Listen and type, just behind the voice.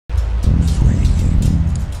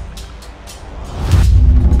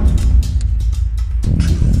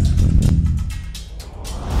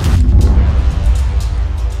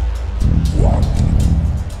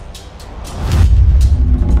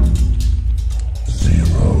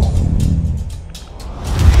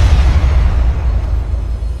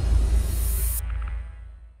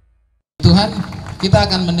Tuhan, kita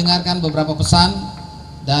akan mendengarkan beberapa pesan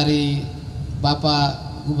dari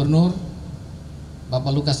Bapak Gubernur, Bapak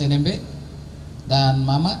Lukas Enembe, dan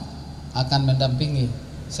Mama akan mendampingi.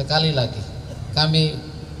 Sekali lagi kami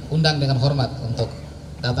undang dengan hormat untuk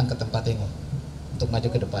datang ke tempat ini, untuk maju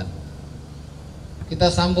ke depan. Kita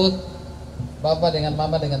sambut Bapak dengan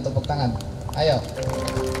Mama dengan tepuk tangan. Ayo.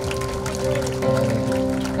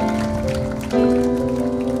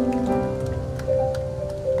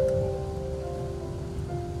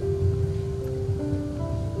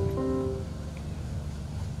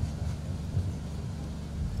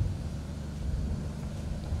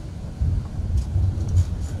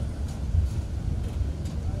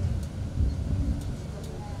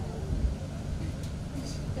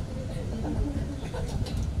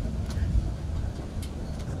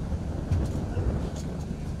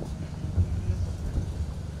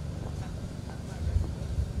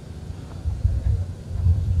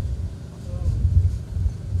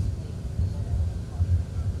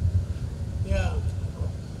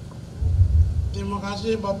 Terima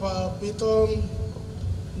kasih Bapak Piton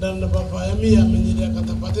dan Bapak Emi yang menyediakan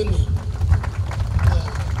tempat ini. Ya.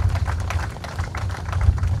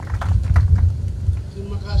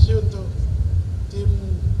 Terima kasih untuk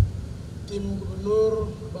tim gubernur,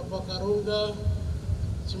 Bapak Karungga,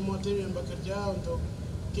 semua tim yang bekerja untuk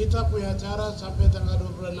kita punya acara sampai tanggal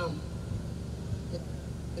 26.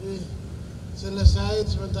 Jadi selesai,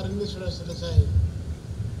 sebentar ini sudah selesai.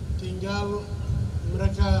 Tinggal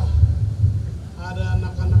mereka, ada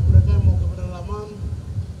anak-anak mereka yang mau ke pedalaman,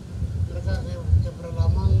 mereka ke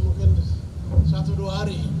pedalaman mungkin 1-2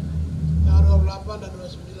 hari, tanggal 28 dan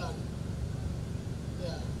 29.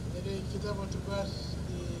 Ya, jadi kita bertugas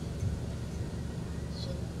di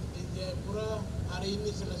Jayapura hari ini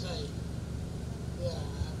selesai. Ya,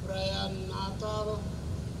 perayaan Natal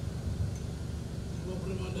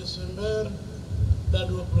 25 Desember dan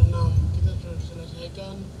 26 kita sudah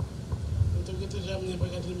selesaikan. Untuk itu saya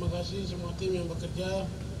menyampaikan terima kasih semua tim yang bekerja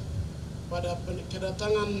pada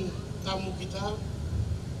kedatangan tamu kita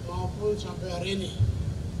maupun sampai hari ini.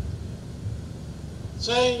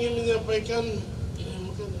 Saya ingin menyampaikan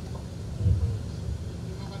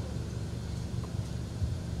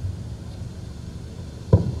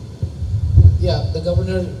Yeah, the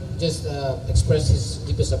governor just expressed his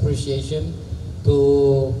deepest appreciation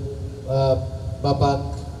to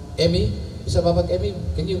Bapak Emi. Bisa Bapak Emi,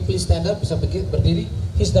 can you please stand up? Bisa berdiri?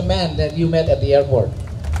 He's the man that you met at the airport.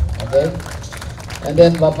 Okay. And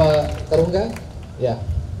then Bapak Karungga, yeah.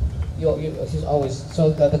 He's always. So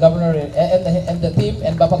the governor and the team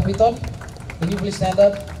and Bapak Piton, can you please stand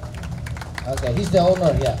up? Okay, he's the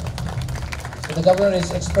owner, yeah. So the governor is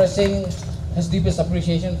expressing his deepest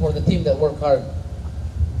appreciation for the team that worked hard.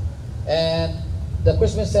 And the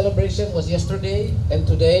Christmas celebration was yesterday, and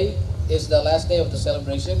today is the last day of the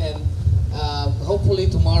celebration. And hopefully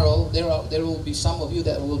tomorrow there will be some of you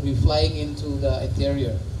that will be flying into the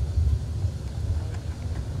interior.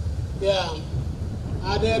 Ya,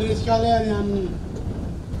 adik-adik sekalian yang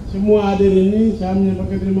semua hadir ini, saya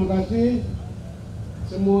menyampaikan terima kasih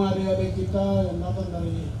semua adik-adik kita yang datang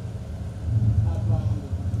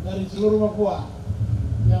dari seluruh Papua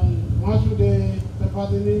yang masuk di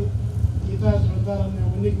tempat ini. Kita sementara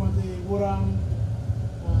yang menikmati hiburan,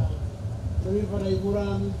 lebih pada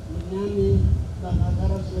hiburan, menyanyi, dan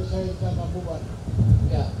acara selesai kita bubar.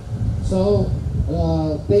 Yeah. So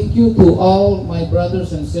thank you to all my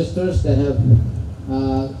brothers and sisters that have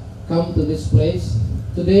come to this place.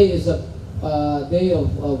 Today is a day of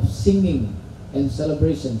singing and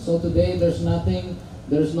celebration. So today there's nothing,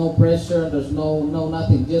 there's no pressure, there's no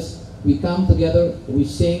nothing. Just we come together, we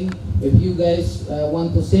sing. If you guys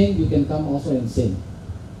want to sing, you can come also and sing.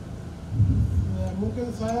 Ya, mungkin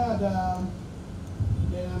saya ada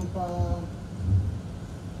dengan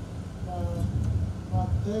Pak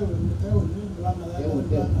Tewen ini Belanda.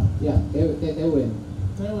 Ya, Tewen.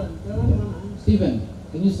 Mana? Steven,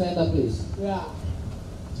 can you stand up please? Ya,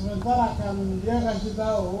 sebentar akan dia kasih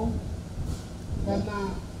tahu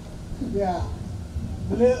karena ya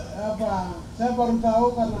saya baru tahu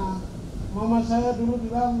karena mama saya dulu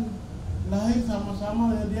bilang lahir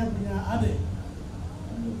sama-sama ya, dia punya adik.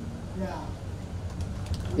 Ya.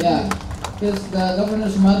 Yeah, because the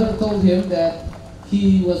governor's mother told him that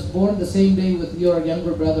he was born the same day with your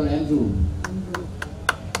younger brother Andrew.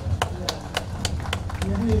 Ya.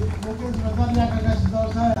 Jadi mungkin sebentar dia akan kasih tahu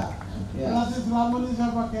saya. Ya. Berarti selama ini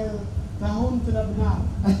saya pakai tahun tidak benar.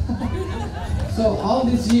 So all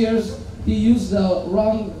these years he used the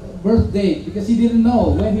wrong birth date because he didn't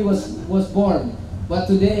know when he was born. But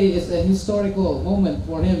today is a historical moment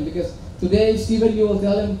for him because today Stephen, you will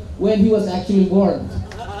tell him when he was actually born.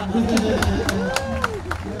 Jadi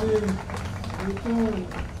itu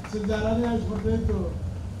sejarahnya seperti itu.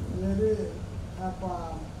 Jadi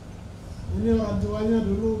ini orang tuanya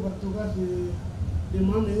dulu bertugas di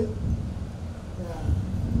Mamit, ya.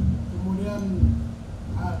 Kemudian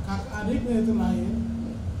kakak adiknya itu lahir,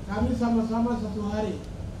 kami sama-sama satu hari.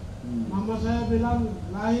 Mama saya bilang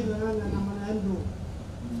lahir dengan yang namanya Andrew.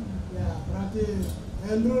 Ya, berarti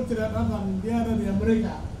Andrew tidak datang, dia ada di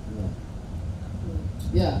Amerika.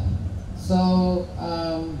 Yeah. So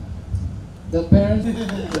the parents.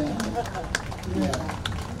 Yeah.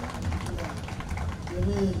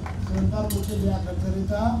 Jadi sebentar mungkin dia akan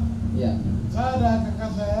cerita. Yeah. Saya ada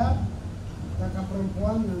kakak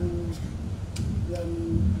perempuan yang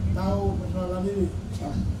tahu persoalan ini.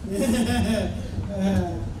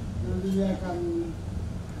 Nanti dia akan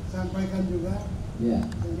sampaikan juga.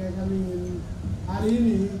 Yeah. Sehingga kami ingin hari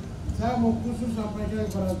ini saya mau khusus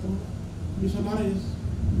sampaikan kepada Misionaris,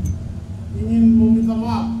 ingin meminta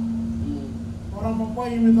maaf. Orang Papua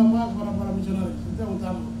ingin minta maaf kepada para misionaris, itu yang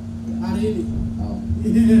utama hari ini. Oh.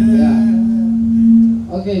 Yeah.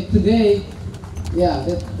 Okay, today, yeah,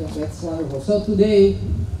 that's wonderful. So today,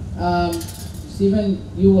 Stephen,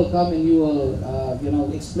 you will come and you will,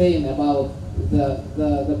 explain about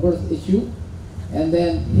the birth issue, and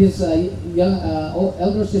then his young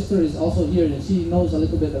elder sister is also here, and she knows a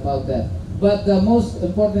little bit about that. But the most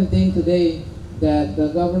important thing today that the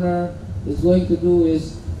governor is going to do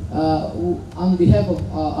is, on behalf of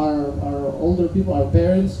our older people, our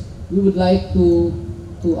parents, we would like to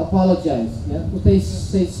apologize, yeah, to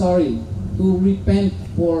say sorry, to repent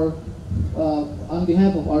for on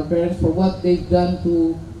behalf of our parents for what they've done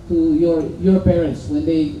to your parents when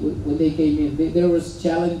they came in. There was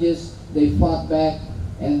challenges, they fought back,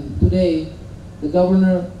 and today the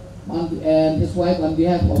governor and his wife, on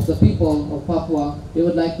behalf of the people of Papua, they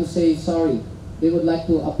would like to say sorry. They would like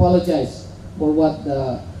to apologize for what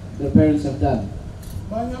their parents have done.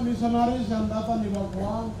 Banyak misionaris yang datang di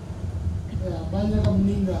Papua, ya, banyak yang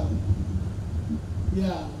meninggal.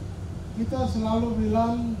 Ya, kita selalu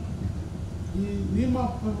bilang di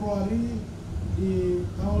 5 Februari di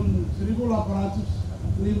tahun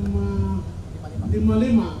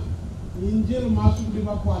 1855, Injil masuk di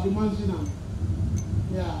Papua, di Mansinam.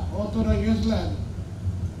 Ya, Otto dan Gesler.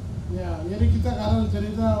 Ya, jadi kita kadang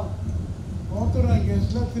cerita Otto dan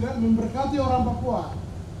Gesler tidak memberkati orang Papua.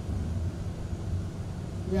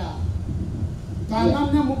 Ya,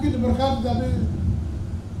 tangannya mungkin diberkati, tapi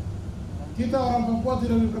kita orang Papua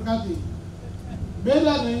tidak diberkati.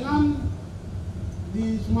 Beda dengan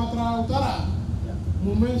di Sumatera Utara,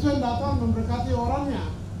 Momensen datang memberkati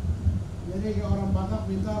orangnya. Jadi orang Batak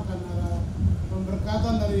minta akan ada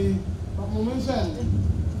pemberkatan dari Pak Momensen,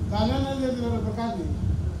 tangannya dia tidak diberkati.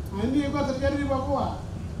 Nah, ini juga terjadi di Papua.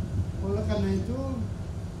 Oleh karena itu,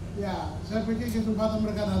 ya, saya pikir kesempatan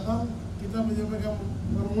mereka datang, kita menyampaikan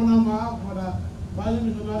permohonan maaf kepada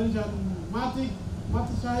banyak misionaris yang mati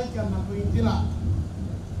syahid karena penginjilan.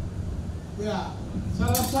 Ya,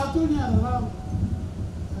 salah satunya adalah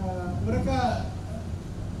mereka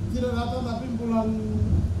tidak datang, tapi bulan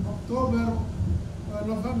Oktober,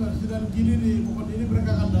 November, sedang gini di pokok ini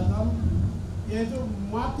mereka akan datang, yaitu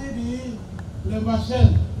mati di Lembah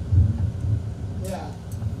Sen, ya,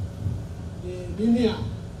 di dunia.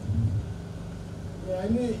 Ya,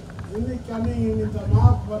 ini kami ingin minta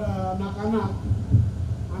maaf kepada anak-anak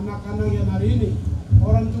yang hari ini.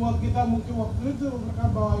 Orang tua kita mungkin waktu itu mereka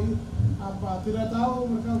bawa tidak tahu,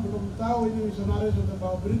 mereka belum tahu ini misionaris untuk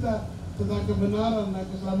bawa berita tentang kebenaran dan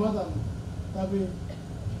keselamatan. Tapi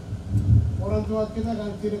orang tua kita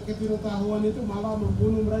kan ketidaktahuan itu malah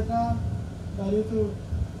membunuh mereka, dan itu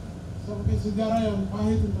sebagai sejarah yang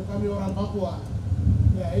pahit untuk kami orang Papua.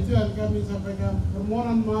 Ya, itu yang kami sampaikan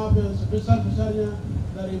permohonan maaf yang sebesar-besarnya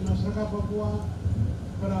dari masyarakat Papua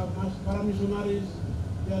para misionaris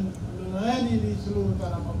yang melayani di seluruh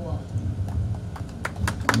tanah Papua.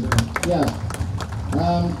 Yeah,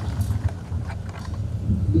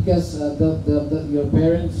 because your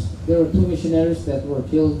parents, there were 2 missionaries that were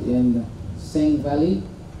killed in Seng Valley,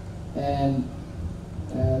 and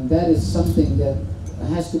that is something that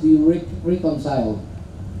has to be reconciled,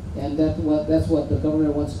 and that's what the governor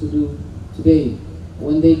wants to do today.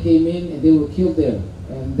 When they came in and they were killed there,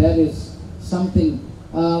 and that is something.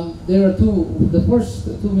 There are the first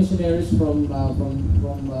 2 missionaries from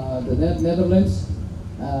the Netherlands.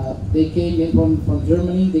 They came in from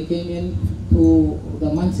Germany. They came in to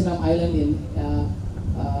the Mansinam Island in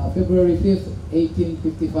February 5th,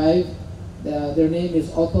 1855. Their name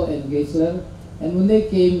is Otto and Geisler. And when they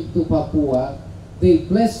came to Papua, they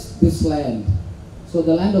blessed this land. So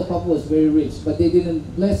the land of Papua was very rich, but they didn't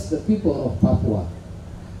bless the people of Papua.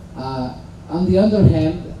 On the other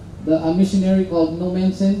hand, a missionary called No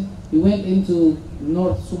Mensen, he went into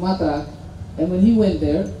North Sumatra, and when he went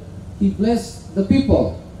there, he blessed the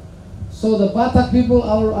people. So the Batak people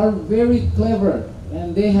are very clever,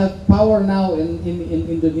 and they have power now in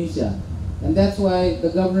Indonesia. And that's why the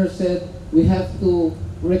governor said we have to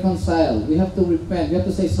reconcile, we have to repent, we have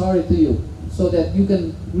to say sorry to you, so that you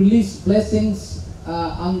can release blessings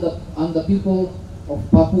on the people of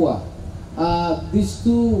Papua. These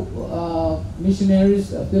two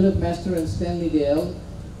missionaries, Philip Master and Stanley Dale,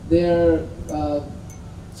 their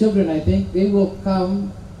children, I think, they will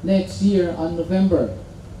come next year on November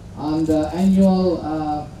on the annual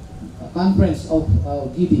conference of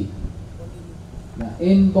Gidi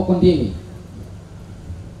in Bokondini.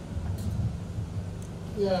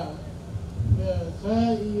 Ya,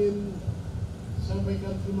 saya ingin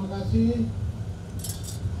sampaikan terima kasih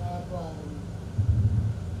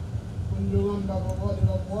kunjungan Bapak di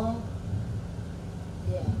Papua.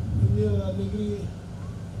 Ya, ini adalah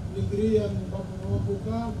negeri yang Bapak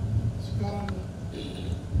buka sekarang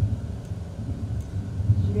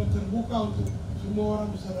sudah terbuka untuk semua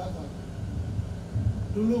orang bisa datang.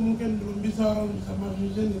 Dulu mungkin belum bisa orang bisa masuk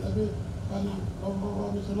di sini, tapi karena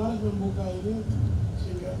Bapak Misionaris membuka ini,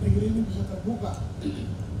 sehingga negeri ini bisa terbuka.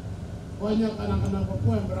 Banyak anak-anak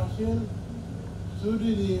Papua yang berhasil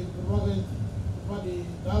studi di berbagai tempat di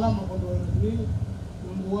dalam maupun luar negeri,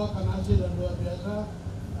 membuahkan hasil yang luar biasa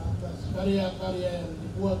atas karya-karya yang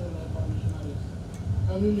dibuat oleh Pak Misionaris.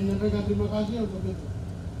 Kami menyampaikan terima kasih untuk itu.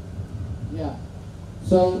 Yeah.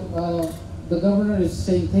 So the governor is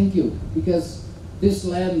saying thank you, because this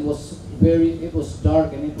land was it was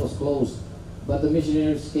dark and it was closed, but the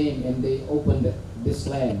missionaries came and they opened this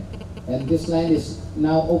land, and this land is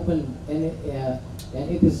now open, and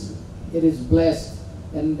it is blessed,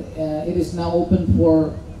 and it is now open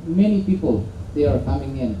for many people. They are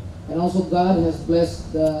coming in, and also God has blessed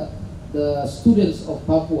the students of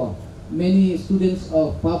Papua. Many students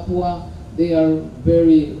of Papua, they are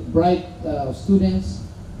very bright students,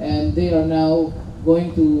 and they are now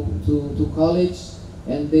going to college,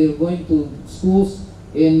 and they are going to schools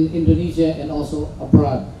in Indonesia and also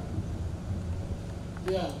abroad.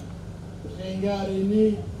 Ya, sehingga hari ini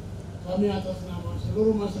kami atas nama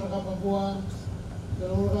seluruh masyarakat Papua,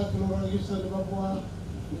 keluarga Kristen di Papua,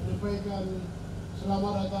 menyampaikan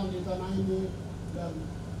selamat datang di tanah ini, dan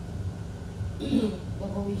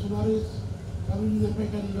Bapak Misionaris, kami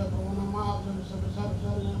menyampaikan juga permohonan maaf yang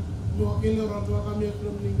sebesar-besarnya mewakili orang tua kami yang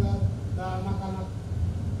sudah meninggal dan anak-anak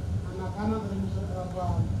dari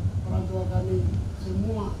orang tua kami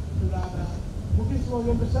semua sudah ada. Mungkin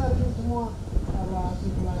sebagian besar ini semua adalah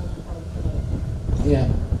hasil pelayanan para missionaris. Yeah.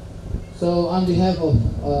 So on behalf of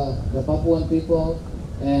the Papuan people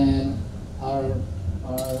and our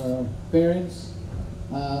parents,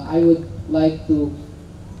 I would like to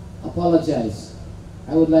apologize.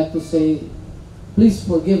 I would like to say, please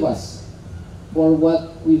forgive us for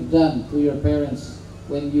what we've done to your parents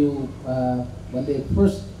when they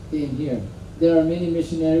first came here. There are many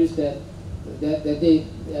missionaries that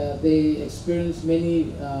they experience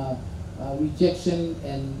many rejection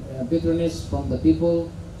and bitterness from the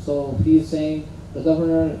people. So he is saying, the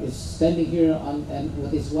governor is standing here and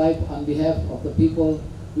with his wife on behalf of the people.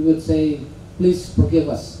 We would say, please forgive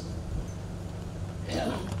us.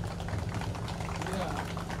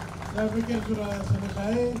 Saya pikir sudah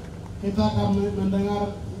selesai. Kita akan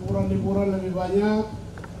mendengar hiburan-hiburan lebih banyak,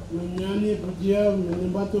 menyanyi, pujian,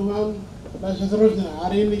 menyembah Tuhan, dan seterusnya.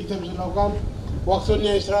 Hari ini kita bisa lakukan.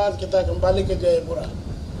 Waktunya istirahat, kita kembali ke Jayapura.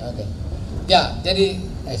 Okay. Yeah. Jadi,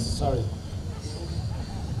 sorry.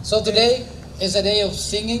 So today is a day of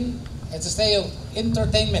singing. It's a day of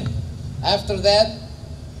entertainment. After that,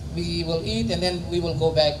 we will eat and then we will go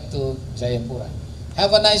back to Jayapura.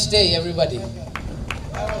 Have a nice day, everybody.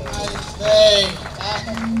 Have a nice day.